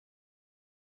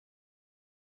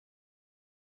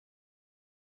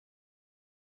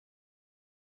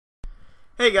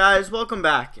Hey guys, welcome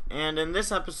back, and in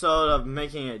this episode of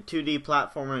making a 2D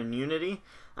platformer in Unity,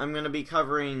 I'm going to be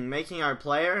covering making our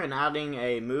player and adding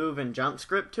a move and jump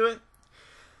script to it.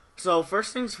 So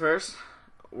first things first,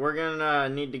 we're going to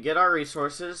need to get our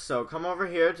resources, so come over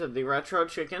here to the Retro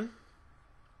Chicken,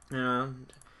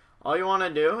 and all you want to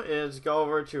do is go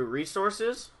over to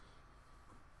Resources,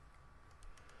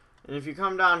 and if you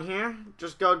come down here,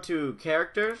 just go to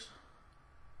Characters.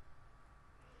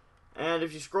 And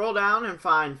if you scroll down and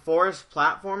find Forest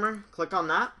Platformer, click on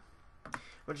that.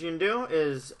 What you can do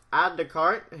is add to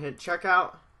cart, hit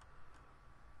checkout,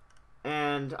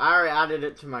 and I already added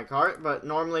it to my cart, but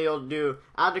normally you'll do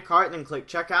add to cart, then click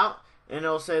checkout, and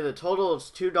it'll say the total is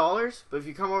 $2. But if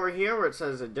you come over here where it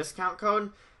says a discount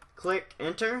code, click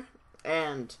enter,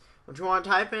 and what you want to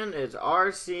type in is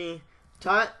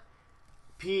RC-TUT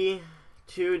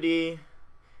P2DE2,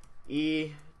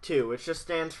 which just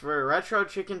stands for Retro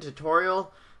Chicken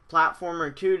Tutorial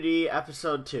Platformer 2D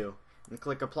Episode 2. And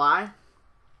click apply,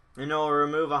 and it will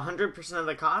remove 100% of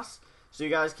the cost, so you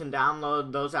guys can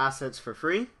download those assets for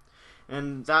free.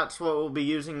 And that's what we'll be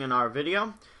using in our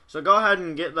video. So go ahead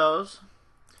and get those,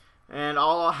 and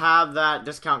I'll have that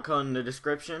discount code in the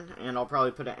description, and I'll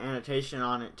probably put an annotation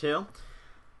on it too.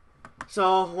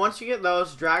 So once you get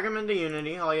those, drag them into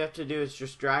Unity. All you have to do is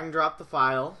just drag and drop the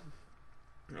file.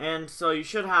 And so you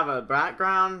should have a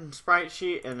background sprite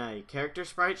sheet and a character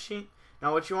sprite sheet.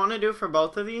 Now what you want to do for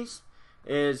both of these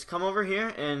is come over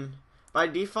here, and by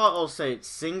default it'll say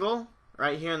single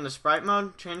right here in the sprite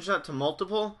mode. Change that to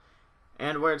multiple,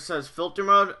 and where it says filter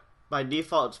mode, by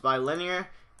default it's bilinear,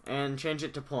 and change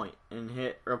it to point and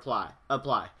hit apply.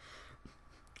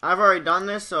 I've already done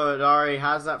this, so it already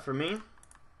has that for me.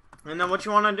 And then what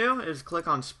you want to do is click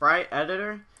on sprite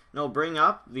editor, and it'll bring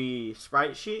up the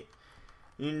sprite sheet.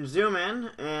 You can zoom in,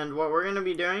 and what we're going to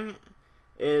be doing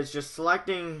is just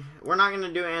selecting, we're not going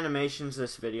to do animations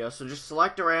this video, so just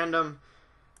select a random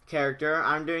character.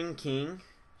 I'm doing King,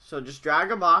 so just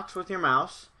drag a box with your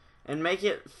mouse and make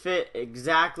it fit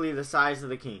exactly the size of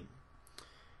the king.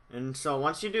 And so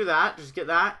once you do that, just get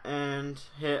that and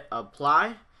hit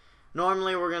apply.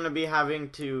 Normally we're going to be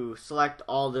having to select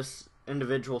all this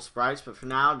individual sprites, but for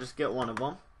now just get one of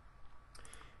them.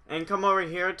 And come over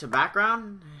here to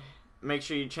background. Make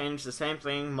sure you change the same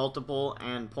thing, multiple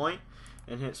and point,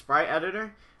 and hit sprite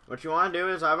editor. What you want to do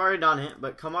is, I've already done it,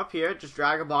 but come up here, just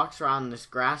drag a box around this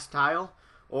grass tile,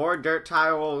 or dirt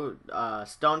tile,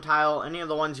 stone tile, any of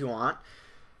the ones you want,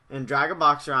 and drag a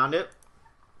box around it.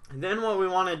 And then what we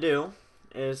want to do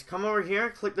is come over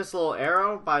here, click this little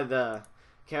arrow by the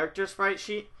character sprite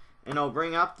sheet, and it'll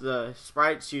bring up the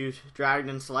sprites you dragged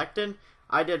and selected.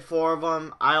 I did 4 of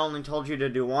them. I only told you to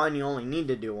do 1. You only need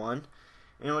to do 1.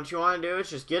 And what you want to do is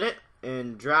just get it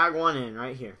and drag one in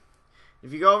right here.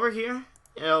 If you go over here,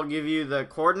 it'll give you the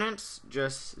coordinates.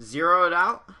 Just zero it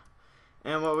out.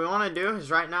 And what we want to do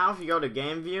is right now, if you go to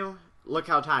game view, look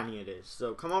how tiny it is.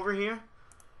 So come over here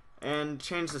and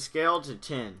change the scale to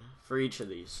 10 for each of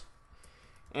these.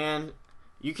 And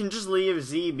you can just leave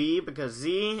ZB, because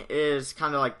Z is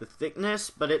kind of like the thickness,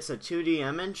 but it's a 2D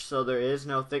image, so there is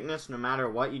no thickness no matter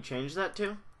what you change that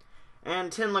to.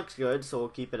 And 10 looks good, so we'll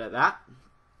keep it at that.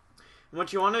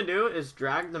 What you want to do is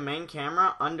drag the main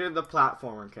camera under the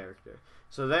platformer character.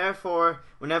 So therefore,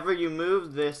 whenever you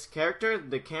move this character,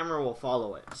 the camera will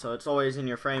follow it. So it's always in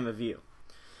your frame of view.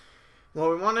 What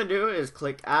we want to do is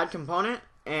click add component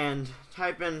and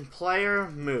type in player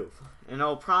move. And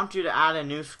it'll prompt you to add a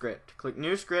new script. Click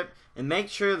new script and make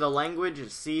sure the language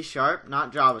is C#,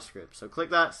 not JavaScript. So click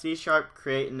that C#,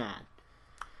 create and add.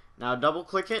 Now double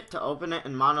click it to open it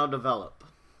in Mono Develop.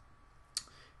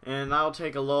 And that'll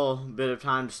take a little bit of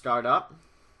time to start up.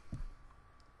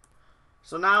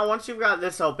 So now once you've got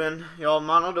this open, you'll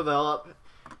Mono Develop.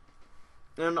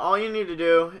 And all you need to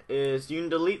do is, you can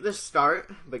delete this start,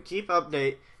 but keep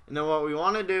update. And then what we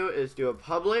want to do is do a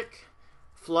public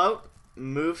float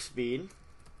move speed.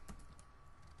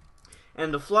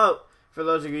 And the float, for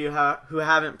those of you who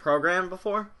haven't programmed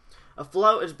before, a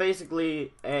float is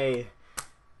basically a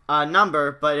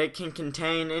number, but it can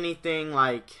contain anything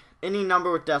like any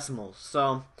number with decimals.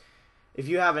 So if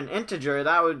you have an integer,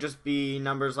 that would just be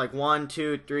numbers like 1,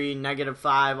 2, 3,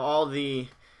 -5, all the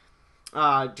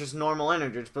just normal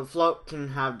integers. But float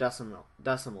can have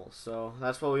decimals. So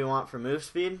that's what we want for move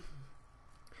speed.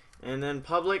 And then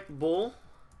public bool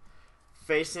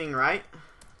facing right,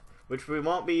 which we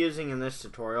won't be using in this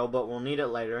tutorial, but we'll need it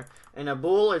later. And a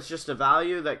bool is just a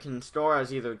value that can store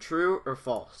as either true or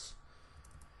false.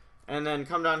 And then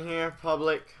come down here,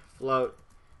 public float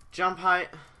jump height,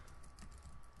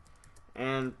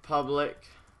 and public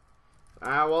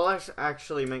Well, let's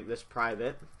actually make this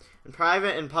private. In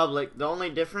private and public, the only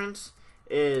difference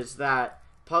is that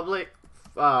public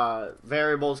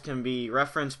variables can be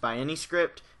referenced by any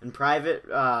script, and private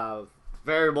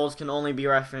variables can only be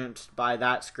referenced by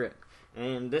that script.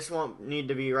 And this won't need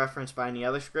to be referenced by any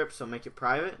other script, so make it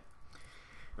private.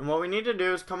 And what we need to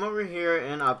do is come over here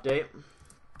and update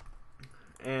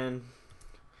and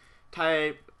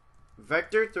type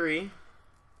vector3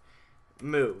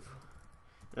 move.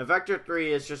 Now vector3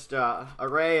 is just an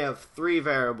array of 3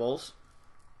 variables.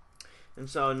 And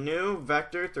so new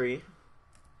vector3,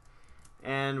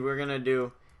 and we're going to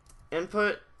do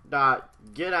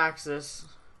input.getAxis,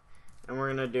 and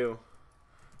we're going to do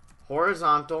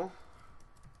horizontal.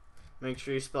 Make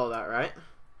sure you spell that right.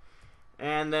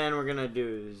 And then we're going to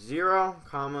do 0,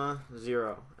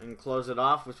 0, and close it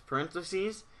off with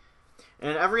parentheses.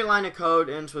 And every line of code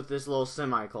ends with this little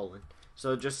semicolon.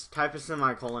 So just type a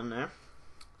semicolon there.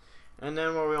 And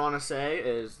then what we want to say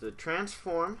is the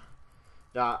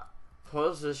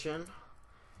transform.position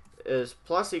is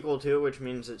plus equal to, which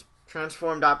means it's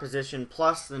transform.position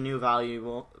plus the new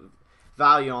value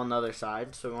on the other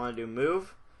side. So we want to do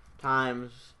move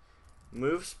times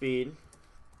move speed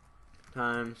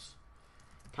times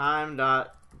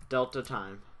time.delta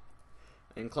time,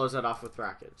 and close that off with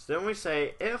brackets. Then we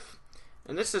say if,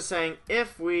 and this is saying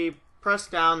if we press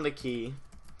down the key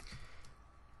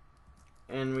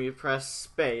and we press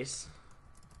space,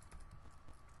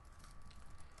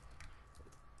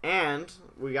 and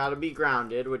we got to be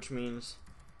grounded, which means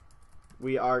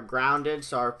we are grounded,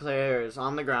 so our player is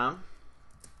on the ground,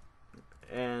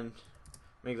 and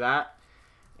make that,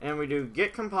 and we do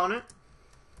get component,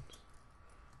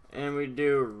 and we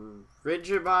do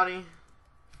rigid body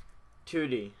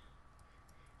 2D.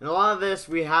 And a lot of this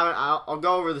we haven't, I'll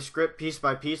go over the script piece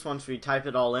by piece once we type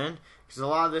it all in, because a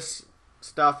lot of this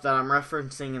stuff that I'm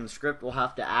referencing in the script we'll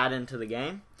have to add into the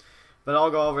game. But I'll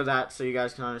go over that so you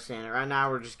guys can understand it. Right now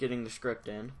we're just getting the script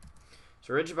in.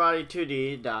 So rigid body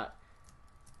 2D dot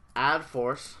add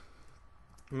force.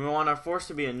 And we want our force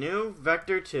to be a new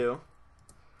vector 2,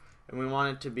 and we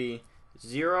want it to be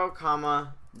 0,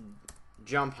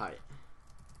 jump height.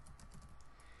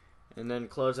 And then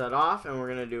close that off, and we're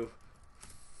going to do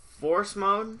force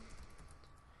mode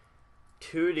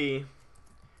 2D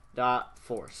dot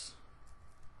force,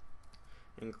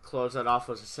 and close that off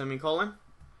with a semicolon.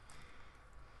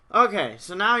 Okay,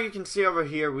 so now you can see over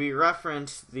here we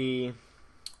reference the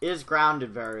is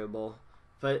grounded variable,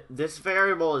 but this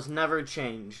variable is never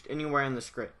changed anywhere in the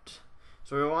script.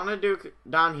 So what we want to do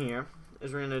down here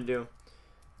is we're going to do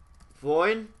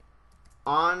void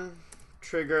on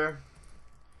trigger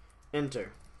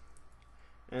enter,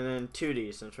 and then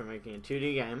 2D, since we're making a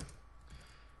 2D game.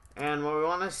 And what we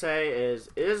want to say is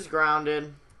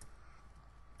grounded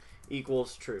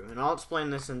equals true, and I'll explain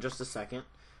this in just a second.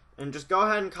 And just go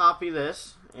ahead and copy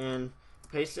this and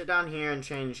paste it down here and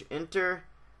change enter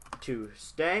to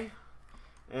stay,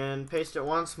 and paste it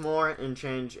once more and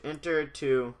change enter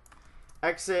to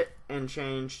exit, and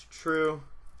change true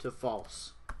to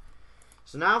false.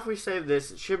 So now if we save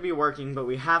this, it should be working, but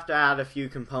we have to add a few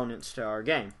components to our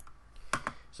game.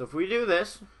 So if we do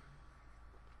this,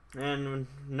 and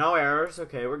no errors,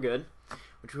 okay, we're good.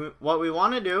 What we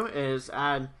want to do is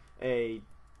add a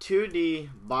 2D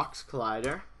box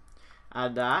collider.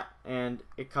 Add that, and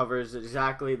it covers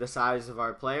exactly the size of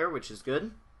our player, which is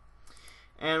good.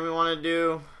 And we want to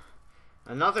do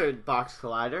another box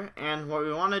collider, and what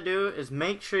we want to do is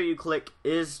make sure you click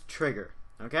is trigger,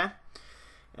 okay?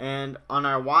 And on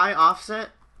our Y offset,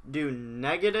 do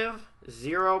negative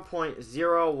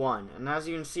 0.01, and as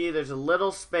you can see there's a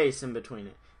little space in between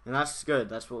it, and that's good,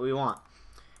 that's what we want.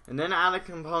 And then add a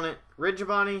component rigid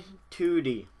body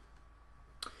 2D.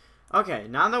 Okay,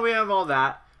 now that we have all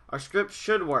that, our script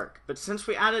should work, but since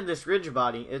we added this rigid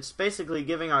body, it's basically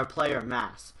giving our player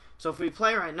mass. So if we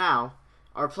play right now,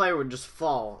 our player would just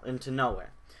fall into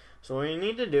nowhere. So what you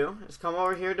need to do is come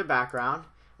over here to background.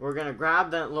 We're going to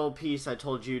grab that little piece I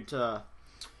told you to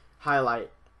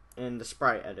highlight in the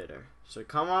sprite editor. So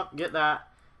come up, get that,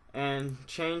 and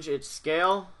change its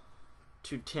scale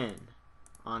to 10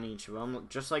 on each of them,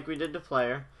 just like we did to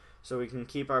player, so we can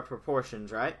keep our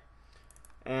proportions right.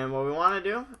 And what we want to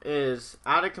do is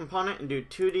add a component and do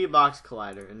 2D box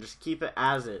collider and just keep it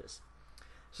as is.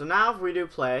 So now if we do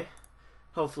play,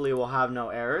 hopefully we'll have no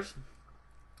errors.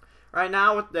 Right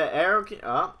now with the arrow key,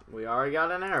 oh, we already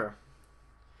got an error.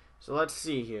 So let's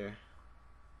see here.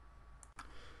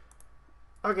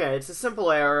 Okay, it's a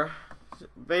simple error.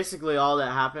 Basically all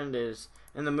that happened is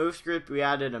in the move script we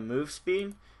added a move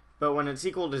speed, but when it's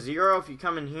equal to 0, if you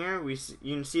come in here,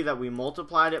 you can see that we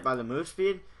multiplied it by the move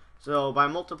speed. So by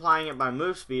multiplying it by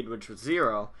move speed, which was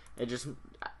 0, it just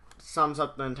sums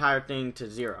up the entire thing to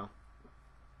 0.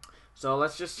 So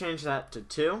let's just change that to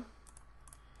 2.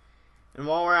 And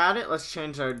while we're at it, let's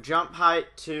change our jump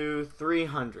height to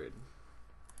 300.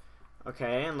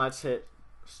 Okay, and let's hit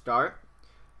start.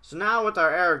 So now with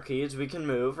our arrow keys, we can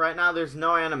move. Right now there's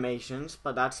no animations,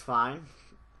 but that's fine.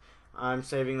 I'm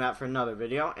saving that for another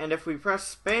video. And if we press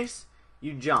space,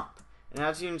 you jump. And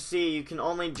as you can see, you can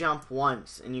only jump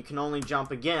once, and you can only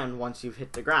jump again once you've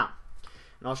hit the ground.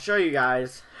 And I'll show you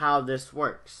guys how this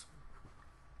works.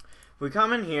 If we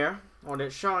come in here, what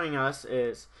it's showing us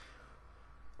is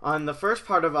on the first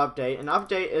part of update. An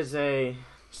update is a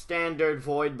standard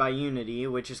void by Unity,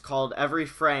 which is called every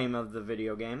frame of the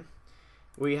video game.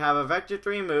 We have a vector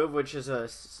 3 move, which is a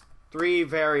 3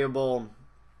 variable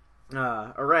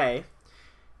array,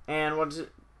 and what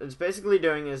it's basically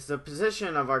doing is the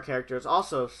position of our character is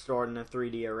also stored in a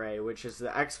 3D array, which is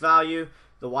the x value,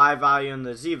 the y value, and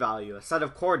the z value, a set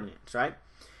of coordinates, right?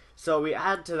 So we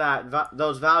add to that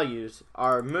those values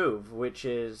our move, which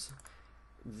is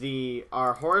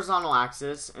our horizontal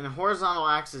axis, and a horizontal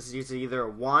axis is either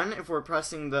 1 if we're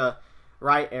pressing the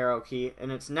right arrow key,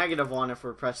 and it's -1 if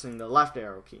we're pressing the left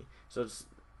arrow key. So it's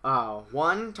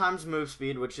 1 times move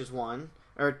speed, which is 1,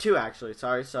 or 2 actually,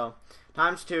 sorry, so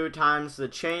times 2 times the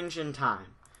change in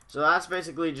time. So that's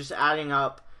basically just adding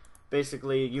up,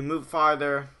 basically you move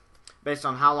farther based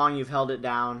on how long you've held it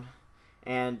down,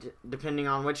 and depending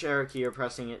on which arrow key you're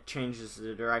pressing, it changes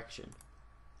the direction.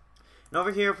 And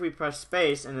over here, if we press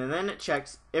space, and then it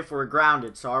checks if we're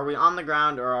grounded, so are we on the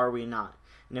ground or are we not?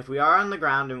 And if we are on the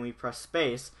ground and we press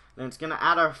space, then it's going to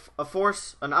add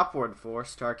an upward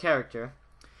force to our character,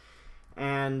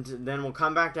 and then we'll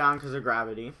come back down because of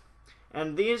gravity.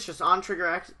 And these just on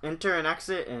trigger enter and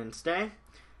exit and stay.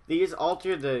 These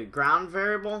alter the ground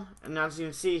variable, and as you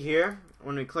can see here,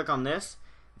 when we click on this,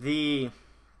 if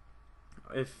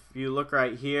you look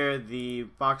right here, the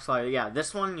box slider, yeah,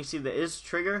 this one, you see the is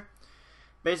trigger.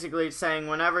 Basically it's saying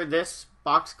whenever this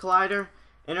box collider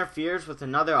interferes with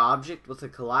another object with a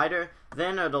collider,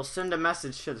 then it'll send a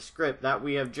message to the script that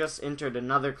we have just entered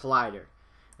another collider.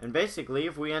 And basically,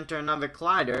 if we enter another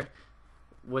collider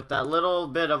with that little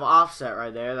bit of offset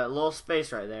right there, that little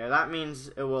space right there, that means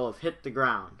it will have hit the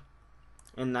ground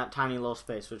in that tiny little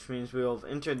space, which means we will have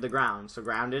entered the ground. So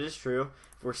grounded is true.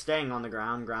 If we're staying on the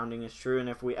ground, grounding is true. And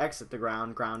if we exit the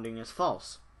ground, grounding is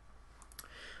false.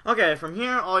 Okay, from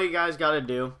here, all you guys got to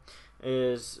do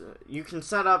is you can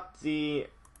set up the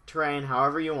terrain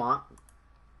however you want.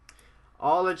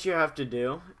 All that you have to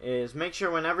do is make sure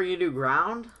whenever you do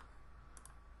ground,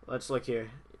 let's look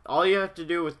here. All you have to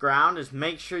do with ground is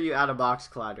make sure you add a box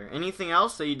collider. Anything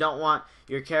else that you don't want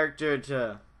your character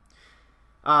to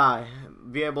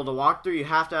be able to walk through, you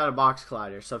have to add a box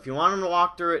collider. So if you want them to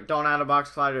walk through it, don't add a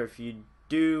box collider. If you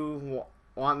do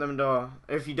want them to,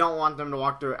 if you don't want them to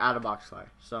walk through it, add a box collider.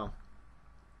 So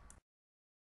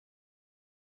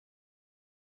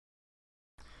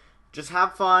just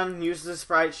have fun, use the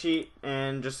sprite sheet,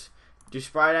 and just do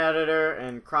sprite editor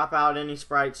and crop out any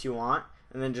sprites you want,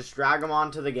 and then just drag them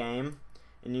onto the game,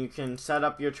 and you can set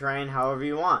up your terrain however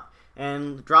you want.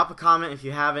 And drop a comment if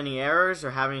you have any errors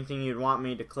or have anything you'd want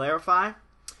me to clarify.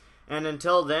 And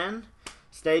until then,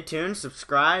 stay tuned,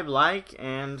 subscribe, like,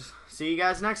 and see you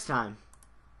guys next time.